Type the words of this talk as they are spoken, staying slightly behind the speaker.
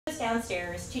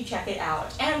downstairs to check it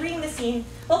out. And I'm reading the scene,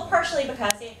 well, partially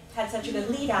because it had such a good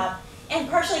lead up, and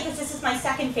partially because this is my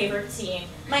second favorite scene.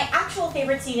 My actual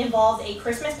favorite scene involves a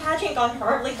Christmas pageant gone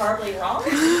horribly, horribly wrong.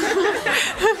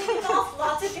 It involves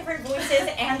lots of different voices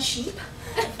and sheep.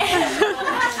 And as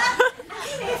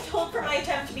you may have told from my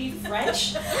attempt to be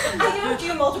French, I don't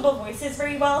do multiple voices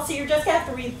very well, so you're just going to have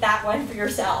to read that one for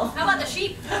yourself. How about the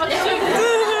sheep? How about the sheep?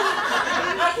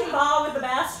 I can bawl with the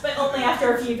best, but only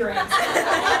after a few drinks.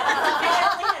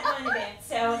 I only had one event,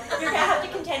 so you're going to have to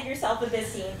content yourself with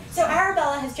this scene. So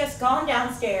Arabella has just gone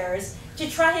downstairs to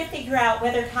try to figure out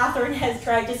whether Catherine has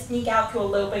tried to sneak out to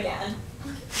elope again.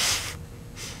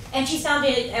 And she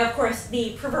sounded, of course,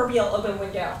 the proverbial open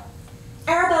window.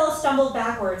 Arabella stumbled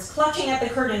backwards, clutching at the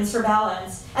curtains for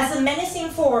balance, as the menacing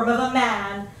form of a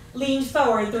man leaned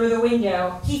forward through the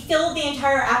window. He filled the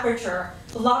entire aperture,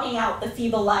 blotting out the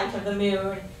feeble light of the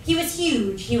moon. He was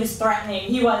huge, he was threatening,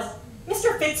 he was,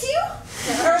 "Mr.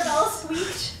 Fitzhugh?" Arabella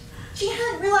squeaked. She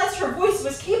hadn't realized her voice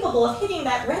was capable of hitting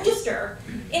that register.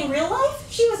 In real life,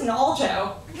 she was an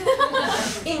alto.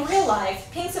 In real life,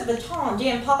 pinks of the Tom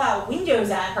didn't pop out windows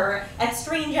at her at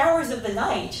strange hours of the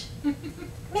night.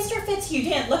 Mr. Fitzhugh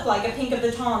didn't look like a pink of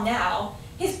the Tom now.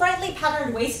 His brightly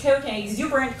patterned waistcoat and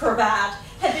exuberant cravat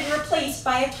had been replaced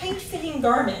by a tight-fitting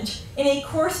garment in a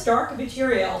coarse, dark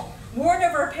material, worn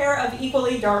over a pair of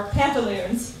equally dark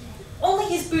pantaloons. Only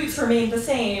his boots remained the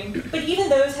same, but even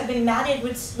those had been matted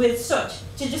with soot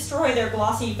to destroy their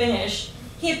glossy finish.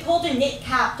 He had pulled a knit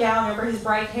cap down over his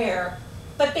bright hair,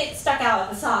 but bits stuck out at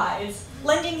the sides,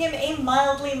 lending him a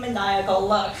mildly maniacal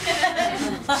look.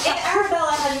 If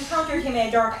Arabella had encountered him in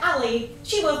a dark alley,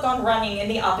 she would have gone running in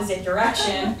the opposite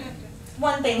direction.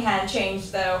 One thing had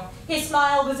changed, though. His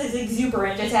smile was as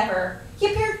exuberant as ever. He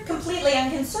appeared completely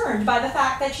unconcerned by the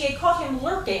fact that she had caught him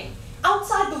lurking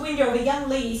outside the window of a young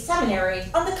ladies' seminary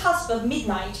on the cusp of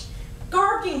midnight,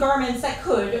 garbed in garments that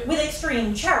could, with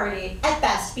extreme charity, at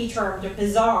best be termed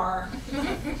bizarre.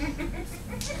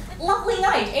 "Lovely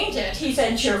night, ain't it?" he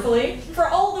said cheerfully, for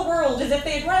all the world as if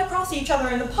they had run across each other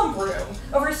in the pump room,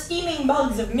 over steaming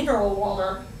mugs of mineral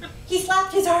water. He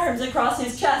slapped his arms across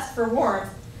his chest for warmth.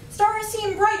 "Stars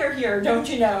seem brighter here, don't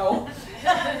you know?"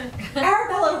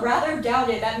 Arabella rather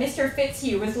doubted that Mr.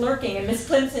 Fitzhugh was lurking in Miss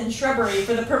Clemson's shrubbery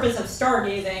for the purpose of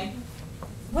stargazing.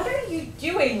 "What are you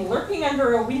doing, lurking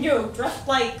under a window dressed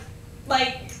like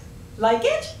it?"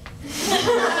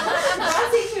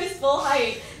 Rising to his full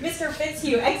height, Mr.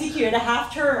 Fitzhugh executed a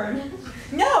half-turn.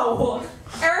 "No!"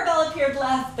 Arabella peered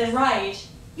left, then right.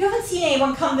 "You haven't seen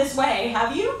anyone come this way,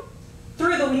 have you?"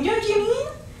 "Through the window, do you mean?"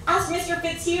 asked Mr.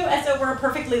 Fitzhugh, as though it were a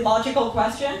perfectly logical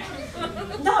question.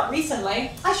 "Not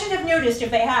recently. I should have noticed if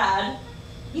they had."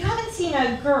 "You haven't seen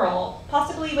a girl,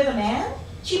 possibly with a man?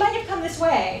 She might have come this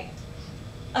way."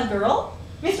 "A girl?"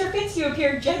 Mr. Fitzhugh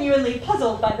appeared genuinely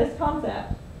puzzled by this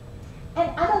concept. "An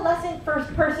adolescent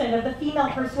first person of the female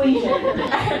persuasion,"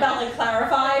 Arabella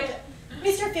clarified.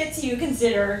 Mr. Fitzhugh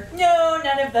considered. "No,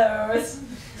 none of those.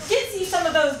 Did see some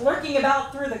of those lurking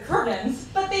about through the curtains,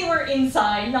 but they were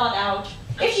inside, not out.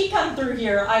 If she'd come through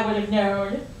here, I would have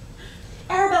known."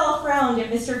 Arabella frowned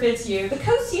at Mr. Fitzhugh. The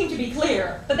coast seemed to be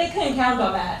clear, but they couldn't count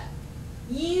on that.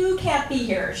 "You can't be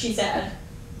here," she said.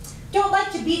 "Don't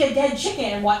like to beat a dead chicken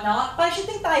and whatnot, but I should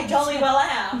think that I jolly well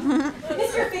am."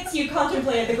 Mr. Fitzhugh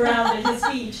contemplated the ground at his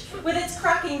feet, with its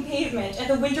cracking pavement and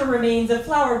the winter remains of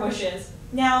flower bushes,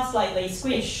 now slightly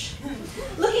squished.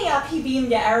 Looking up, he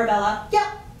beamed at Arabella. "Yep,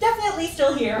 definitely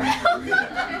still here."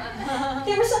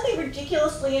 There was something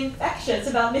ridiculously infectious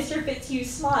about Mr.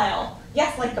 Fitzhugh's smile.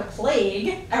 "Yes, like the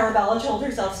plague," Arabella told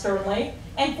herself sternly,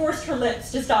 and forced her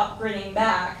lips to stop grinning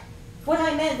back. "What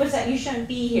I meant was that you shouldn't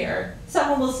be here.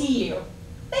 Someone will see you."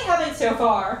 "They haven't so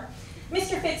far."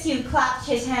 Mr. Fitzhugh clapped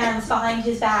his hands behind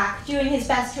his back, doing his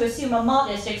best to assume a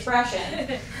modest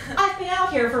expression. "I've been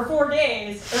out here for 4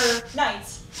 days,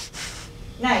 nights."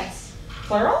 "Nights?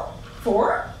 Plural?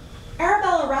 4?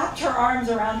 Arabella wrapped her arms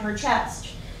around her chest.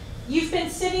 "You've been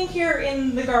sitting here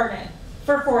in the garden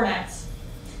for 4 nights.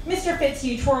 Mr.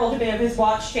 Fitzhugh twirled a bit of his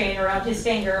watch chain around his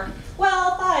finger.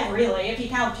 "Well, 5 really, if you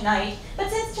count tonight. But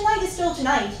since tonight is still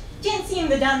tonight, didn't seem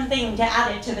the done thing to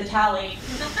add it to the tally.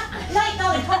 Night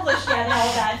not accomplished yet and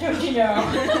all that, don't you know?"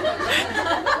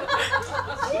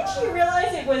 Didn't you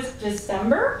realize it was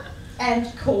December?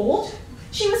 And cold?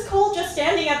 She was cold just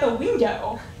standing at the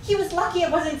window. He was lucky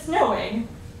it wasn't snowing.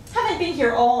 "Haven't been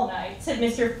here all night," said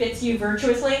Mr. Fitzhugh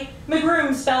virtuously.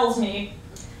 "McGroom spells me."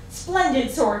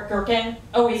 "Splendid sort, Gherkin.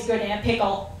 Always good in a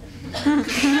pickle."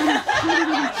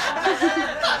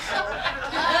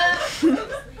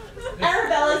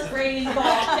 Arabella's brain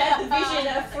balked at the vision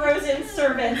of frozen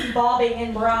servants bobbing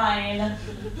in brine.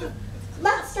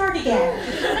 "Let's start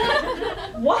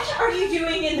cardigan. What are you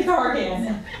doing in the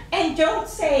garden? And don't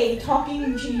say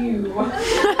talking to you.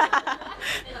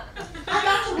 I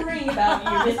got to worrying about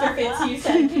you, Mr. Fitzhugh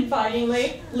said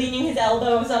confidingly, leaning his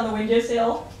elbows on the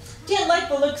windowsill. Didn't like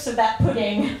the looks of that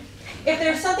pudding. If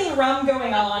there's something rum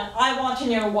going on, I want to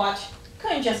know what.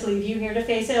 Couldn't just leave you here to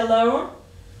face it alone.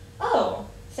 Oh,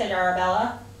 said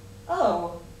Arabella.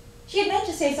 Oh. She had meant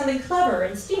to say something clever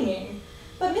and stinging,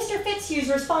 but Mr. Fitzhugh's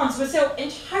response was so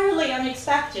entirely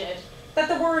unexpected that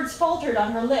the words faltered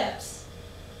on her lips.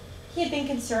 He had been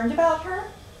concerned about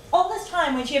her? All this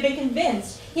time when she had been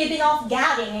convinced, he had been off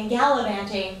gadding and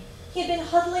gallivanting. He had been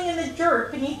huddling in the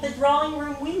dirt beneath the drawing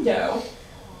room window,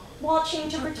 watching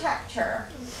to protect her.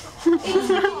 It was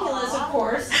ridiculous, of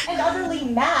course, and utterly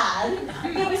mad,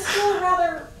 but it was still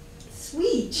rather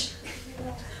sweet.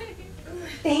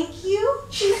 Thank you,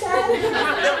 she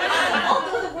said,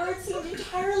 although the words seemed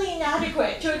entirely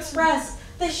inadequate to express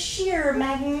the sheer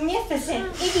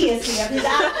magnificent idiocy of his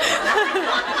action.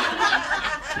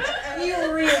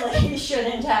 You really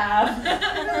shouldn't have.